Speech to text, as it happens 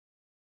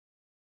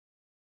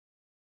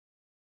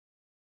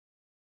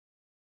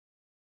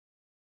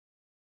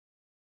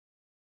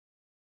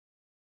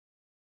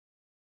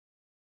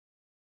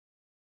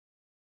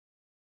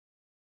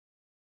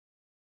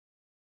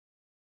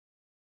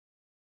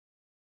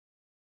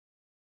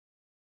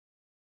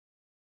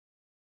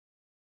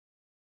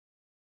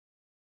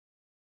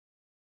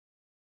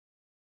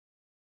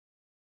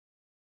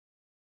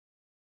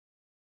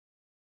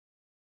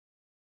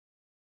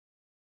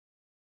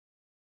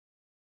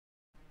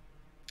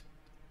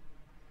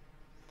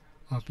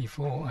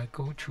Before I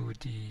go to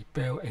the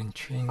ball and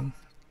chain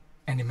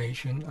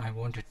animation, I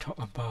want to talk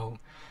about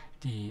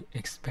the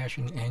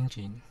expression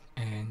engine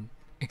and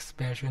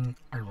expression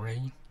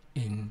array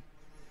in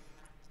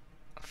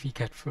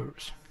FreeCAD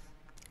first.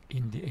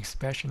 In the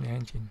expression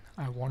engine,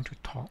 I want to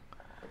talk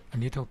a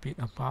little bit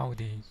about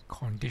the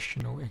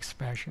conditional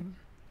expression.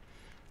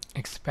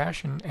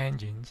 Expression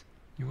engines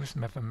use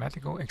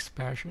mathematical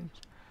expressions,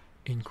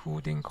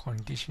 including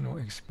conditional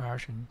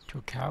expression,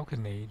 to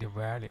calculate the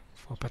value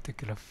for a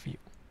particular field.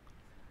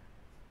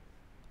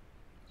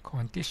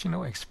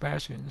 Conditional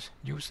expressions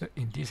used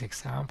in this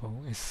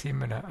example is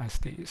similar as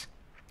this: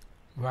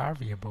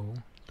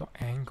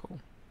 variable.angle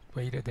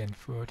greater than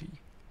 30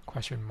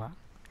 question mark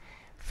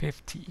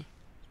 50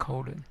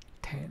 colon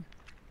 10.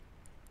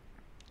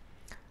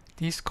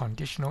 This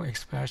conditional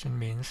expression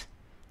means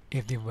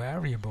if the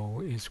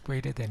variable is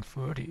greater than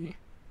 30,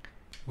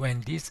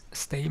 when this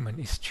statement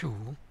is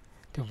true,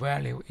 the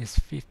value is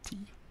 50.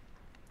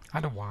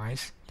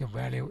 Otherwise, the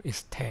value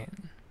is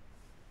 10.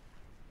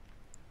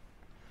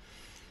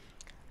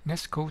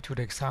 Let's go to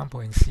the example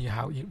and see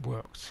how it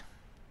works.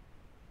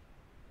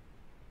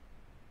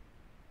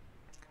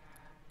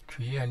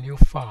 Create a new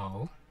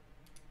file.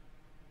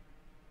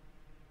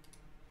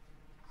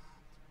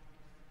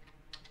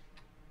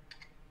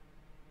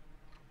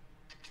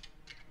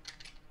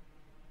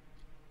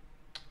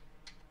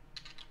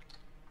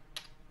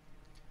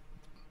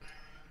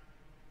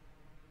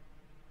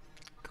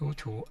 Go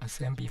to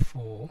Assembly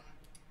 4.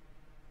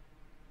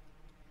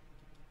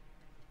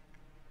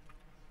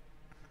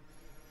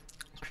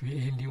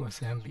 Create new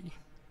assembly.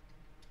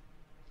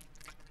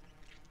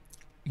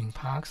 In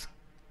Parts,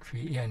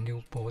 create a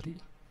new body.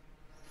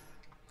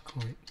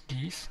 Call it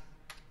this.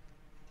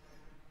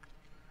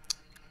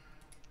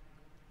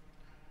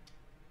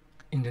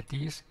 In the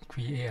this,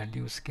 create a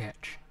new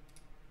sketch.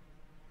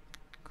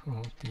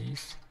 Call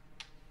this.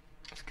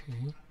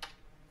 Okay.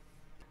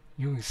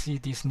 You will see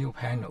this new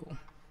panel.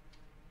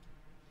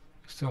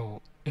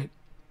 So it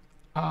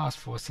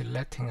asks for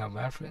selecting a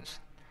reference.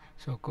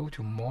 So go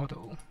to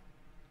Model.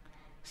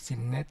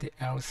 Select the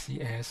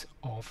LCS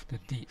of the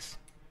disk.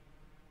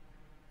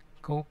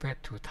 Go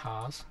back to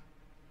Task.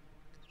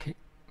 Click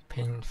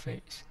Paint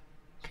Face.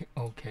 Click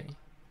OK.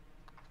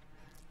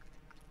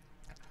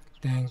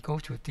 Then go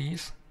to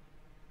this.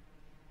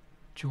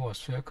 Draw a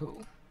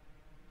circle.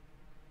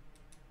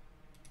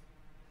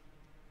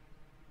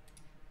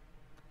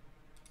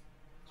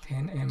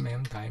 (10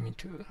 mm)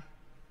 diameter.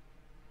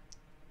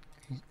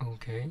 Click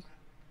OK.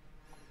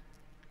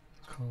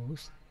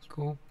 Close.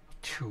 Go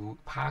to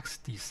Parts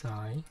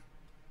Design,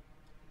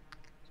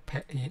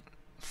 pad it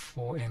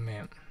 4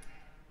 mm.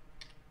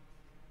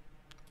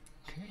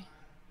 Okay.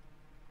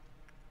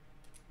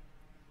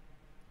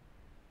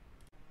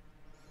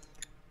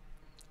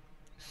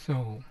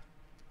 So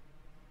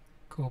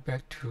go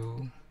back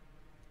to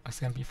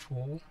Assembly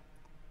 4,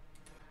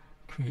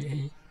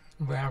 create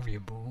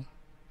variable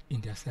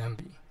in the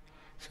assembly.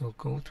 So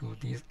go to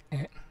this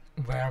Add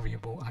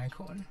Variable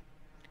icon.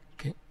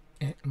 Okay,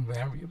 Add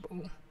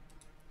Variable.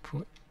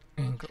 Put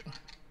angle.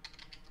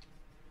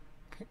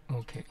 Okay,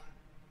 OK.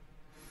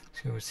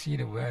 So see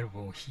the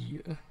variable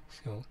here.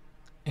 So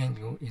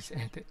angle is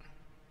added.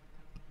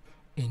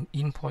 And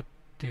import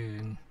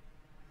the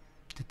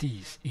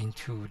disk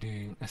into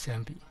the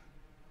assembly.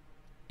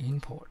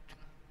 Import.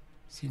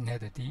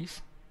 Select the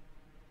disk.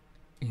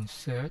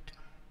 Insert.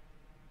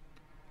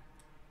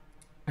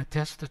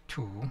 Attach the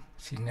tool.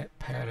 Select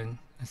Parent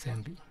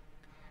Assembly.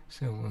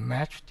 So we'll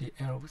match the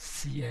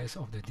LCS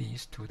of the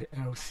disk to the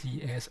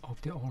LCS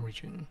of the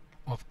origin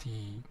of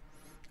the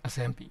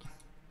assembly.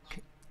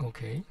 Okay.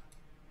 OK.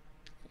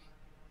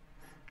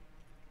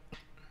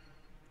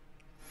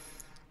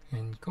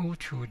 And go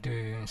to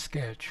the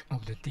sketch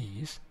of the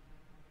disk.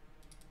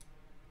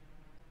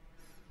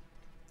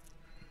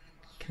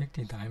 Click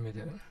the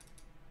diameter.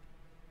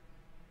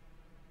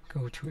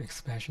 Go to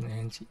Expression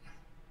Engine.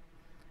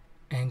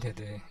 Enter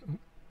the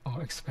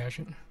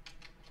expression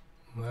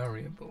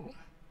variable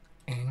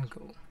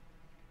angle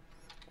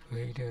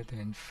greater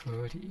than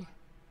 30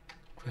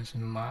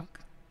 question mark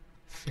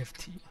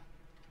 50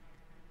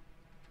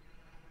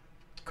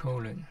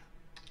 colon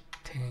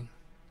 10.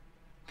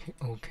 Okay,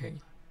 OK.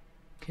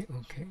 Okay,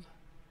 OK.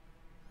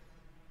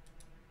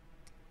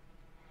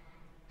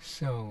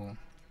 So,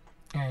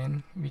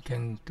 and we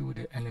can do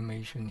the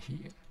animation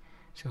here.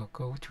 So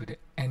go to the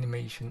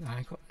animation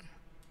icon.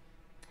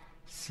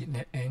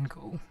 Select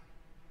angle.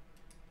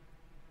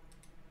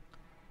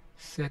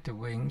 Set the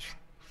range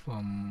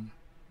from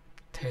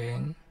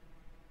 10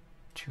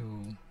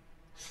 to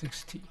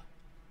 60.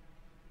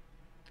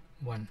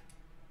 1.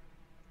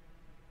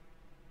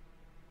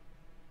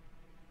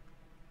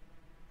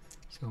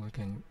 So we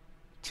can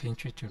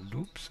change it to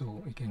loop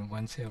so we can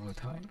run several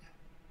times.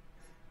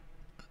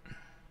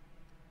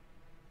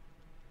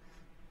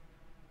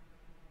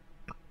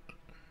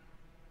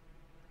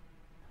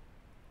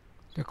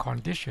 The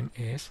condition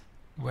is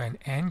when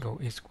angle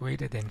is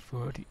greater than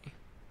 30,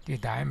 the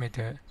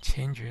diameter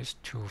changes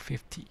to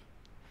 50.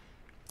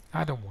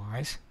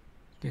 Otherwise,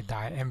 the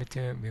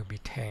diameter will be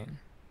 10.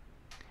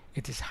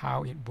 It is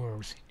how it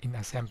works in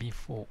Assembly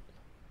 4.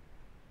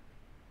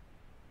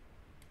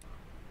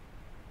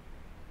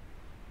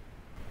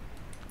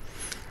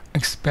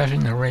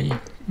 Expression array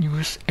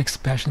use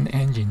expression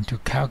engine to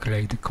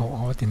calculate the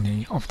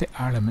coordinate of the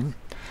element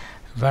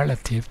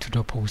relative to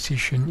the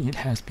position it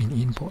has been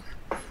input.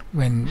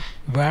 When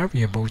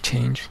variable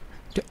change,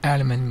 the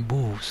element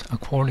moves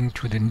according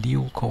to the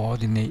new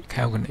coordinate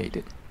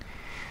calculated.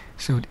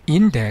 So the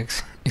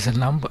index is a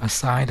number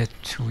assigned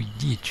to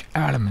each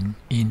element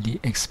in the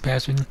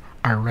expression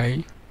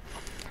array.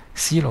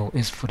 0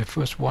 is for the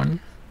first one,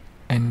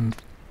 and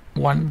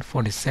 1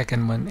 for the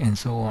second one, and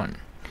so on.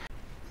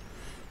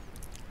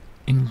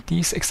 In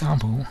this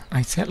example,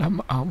 I set up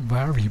a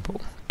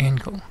variable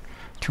angle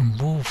to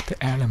move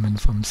the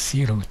element from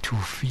 0 to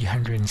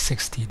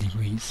 360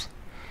 degrees.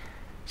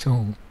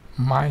 So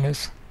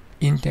minus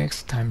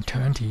index times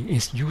 20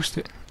 is used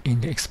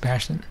in the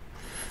expression,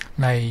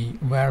 like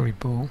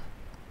variable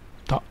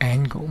dot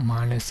angle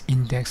minus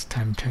index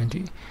times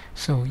 20.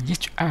 So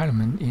each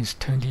element is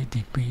 20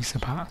 degrees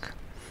apart.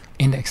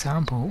 In the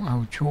example,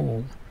 I'll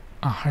draw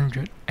a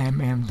 100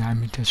 mm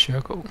diameter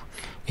circle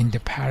in the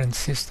parent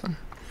system,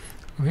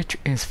 which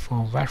is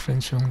for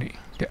reference only.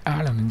 The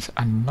elements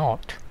are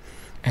not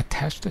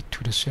attached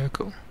to the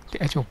circle.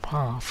 The actual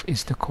path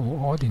is the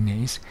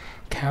coordinates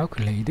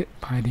calculated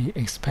by the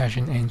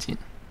expression engine.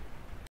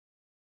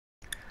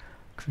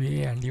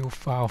 Create a new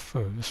file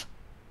first.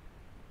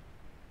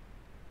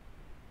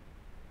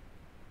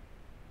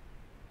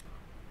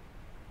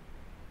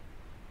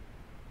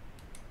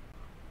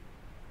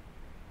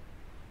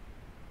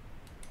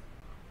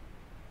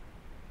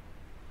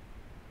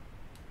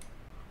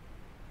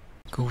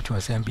 Go to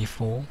Assembly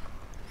 4,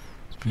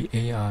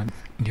 create a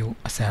new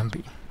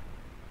assembly.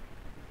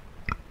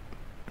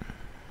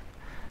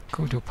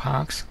 Go to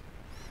Parts,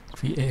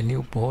 create a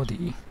new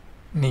body,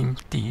 name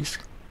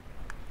Disk.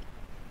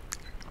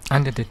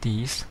 Under the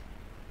Disk,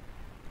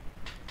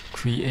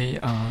 create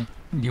a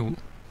new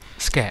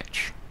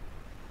sketch.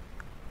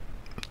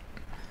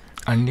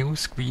 A new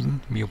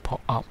screen will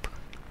pop up.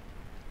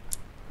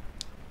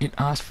 It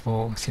asks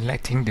for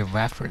selecting the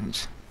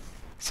reference.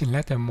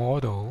 Select the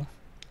model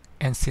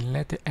and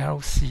select the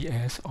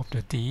LCS of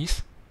the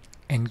disk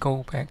and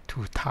go back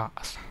to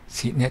Task.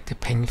 Select the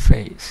paint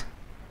face.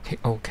 Hit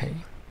OK.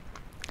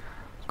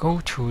 Go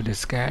to the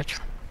sketch.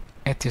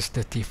 Edit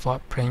the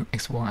default plane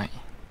XY.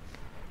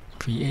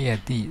 Create a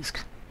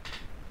disk.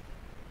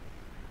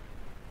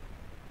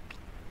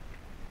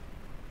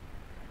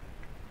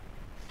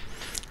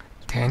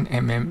 (10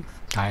 mm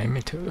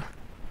diameter).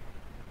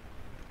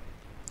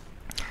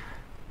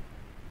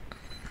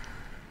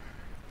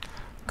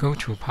 Go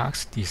to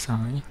Parts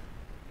Design.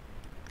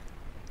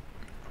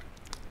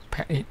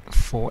 Pad it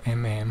 4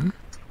 mm.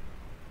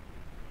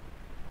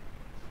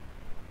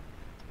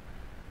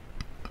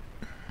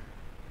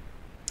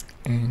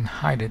 And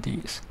hide the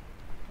disk.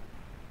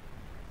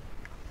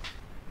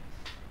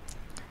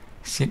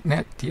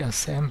 Select the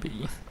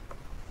assembly.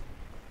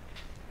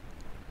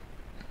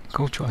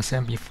 Go to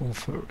Assembly 4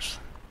 first.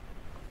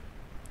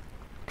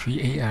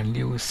 Create a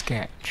new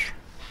sketch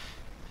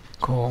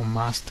called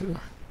Master.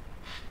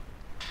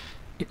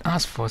 It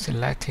asks for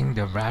selecting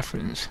the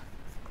reference.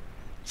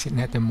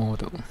 Select the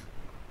model.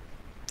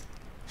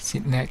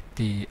 Select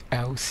the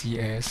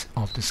LCS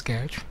of the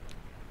sketch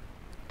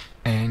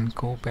and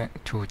go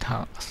back to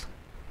Task.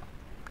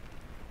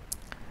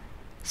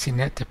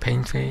 Select the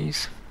paint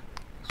face.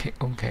 Click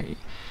OK.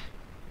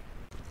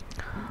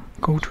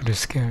 Go to the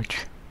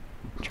sketch.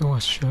 Draw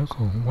a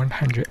circle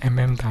 100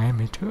 mm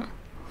diameter.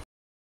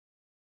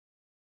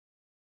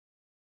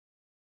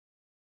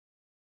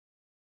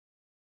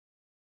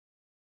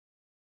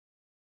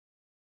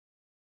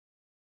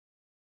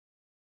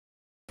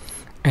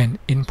 And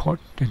import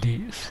the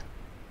disk.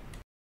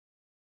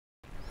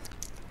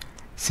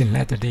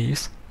 Select the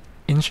disk.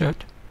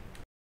 Insert.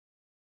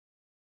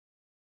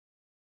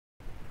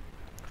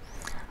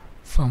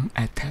 From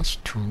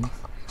Attach to,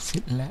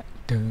 select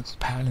the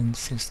parent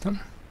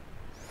system.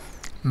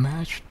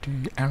 Match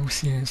the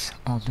LCS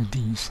of the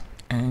disk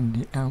and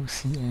the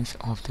LCS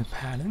of the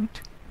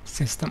parent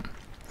system.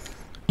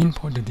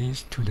 Import the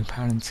disk to the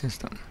parent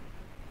system.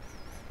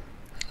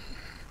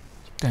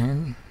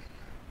 Then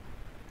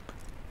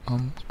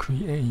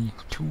create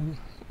two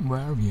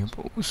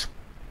variables.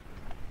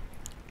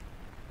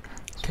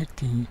 Click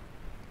the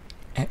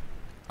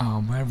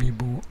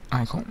variable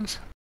icons.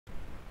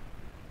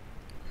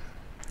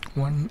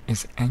 One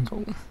is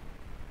angle.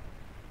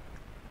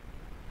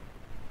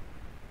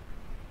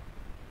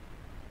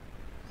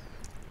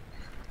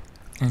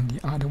 And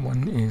the other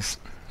one is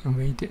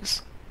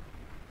radius.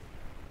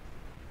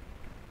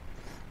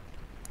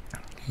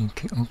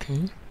 Click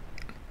OK.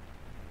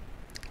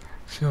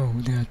 So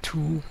there are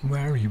two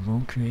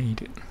variables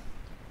created.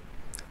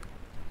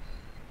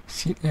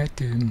 Select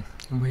the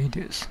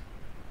radius.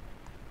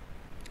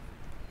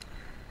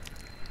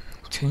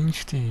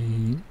 Change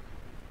the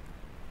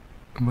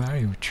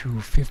value to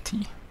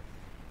 50.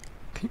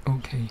 Click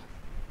OK.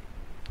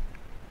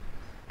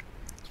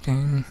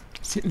 Then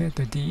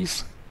select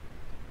these.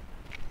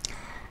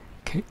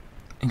 Okay,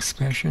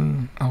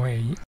 expression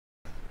array.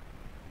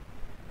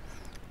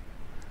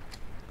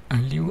 A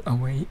new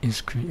array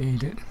is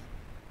created.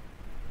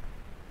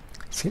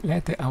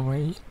 Select the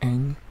array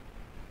and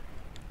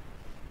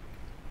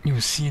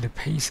you see the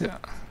pacer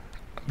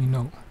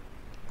below.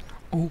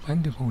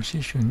 Open the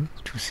position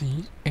to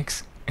see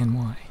X and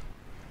Y.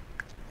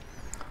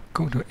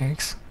 Go to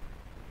X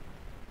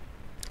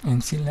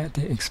and select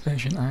the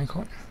expression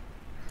icon.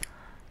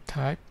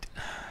 Type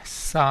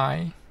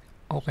sine,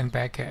 open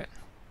bracket,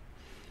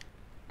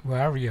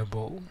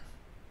 variable,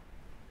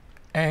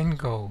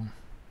 angle,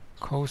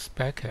 close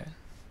bracket,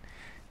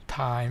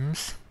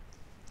 times,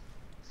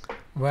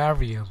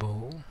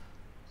 variable,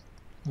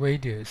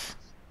 radius,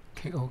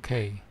 click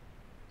OK.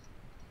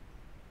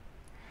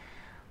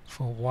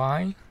 For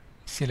Y,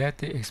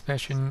 select the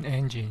expression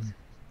engine.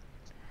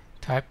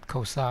 Type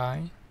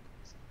cosine,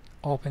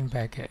 open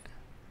bracket,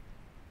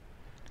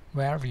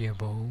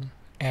 variable,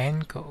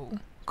 angle,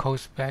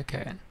 close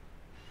bracket,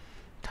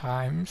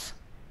 times,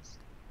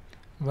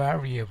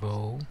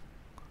 variable,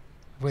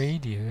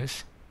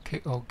 radius,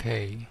 click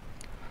OK.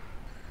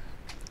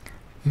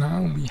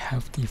 Now we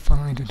have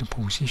defined the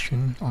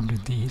position of the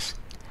disk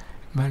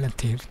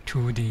relative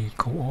to the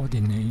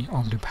coordinate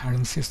of the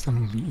parent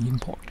system we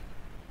import.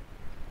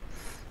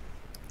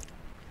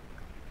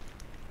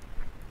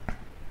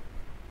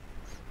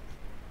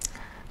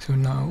 So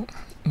now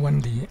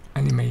run the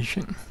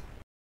animation.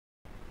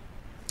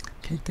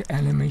 Click the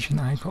animation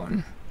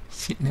icon,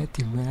 select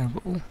the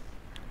variable,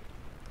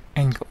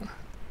 angle.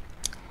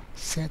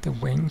 Set the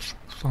range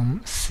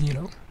from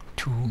 0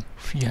 to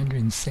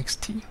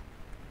 360.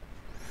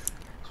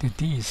 The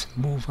disk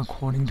move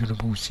according to the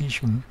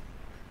position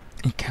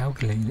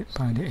calculated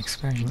by the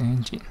expression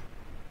engine.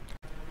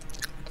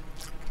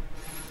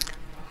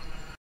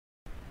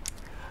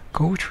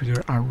 Go to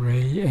the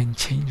array and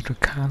change the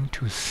count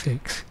to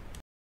 6.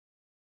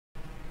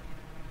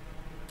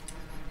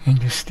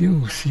 And you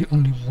still see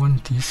only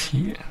one disk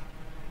here.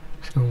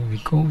 So we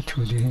go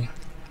to the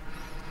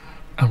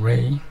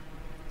array,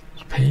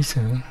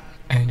 pacer,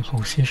 and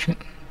position.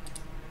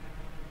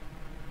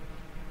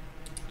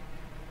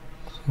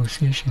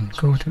 Position,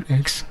 go to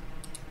X,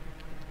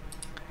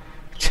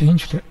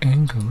 change the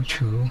angle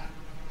to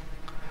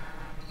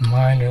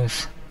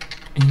minus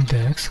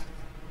index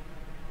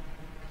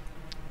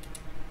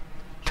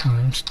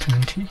times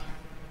 20.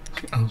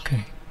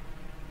 Okay.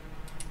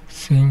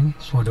 Same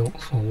for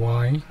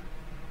Y.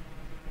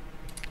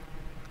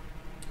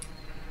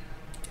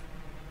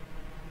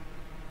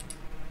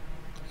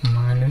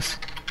 Minus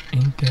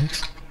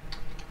index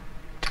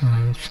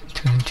times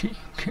 20.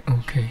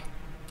 Okay.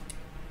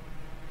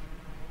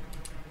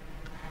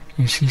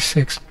 You see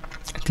 6.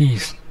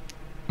 These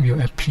will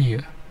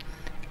appear,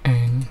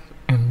 and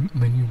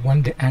when you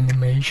run the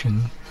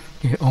animation,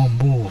 they all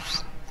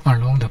move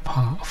along the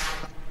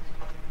path.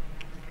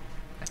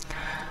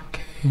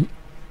 Okay,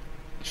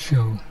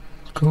 so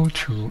go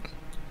to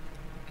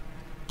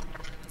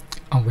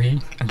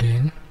array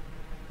again.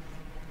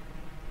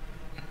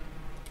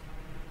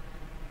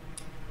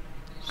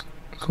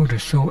 Go to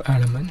show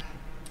element,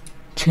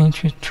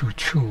 change it to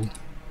true.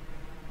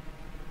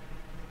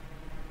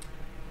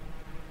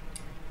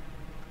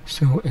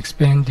 So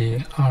expand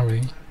the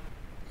array.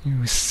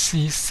 You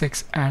see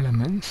 6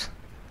 elements.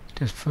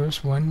 The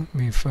first one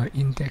with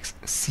index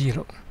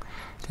 0.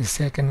 The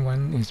second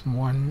one is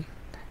 1,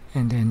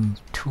 and then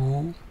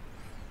 2,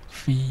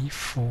 3,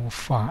 4,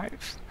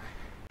 5.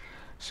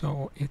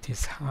 So it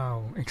is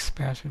how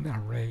expression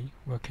array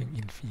working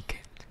in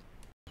FreeCAD.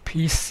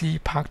 Please see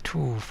part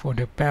 2 for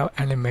the bell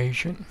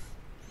animation.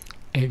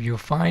 If you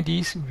find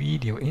this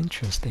video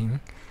interesting,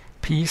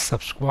 please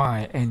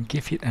subscribe and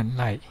give it a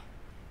like.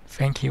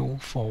 Thank you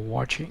for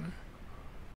watching.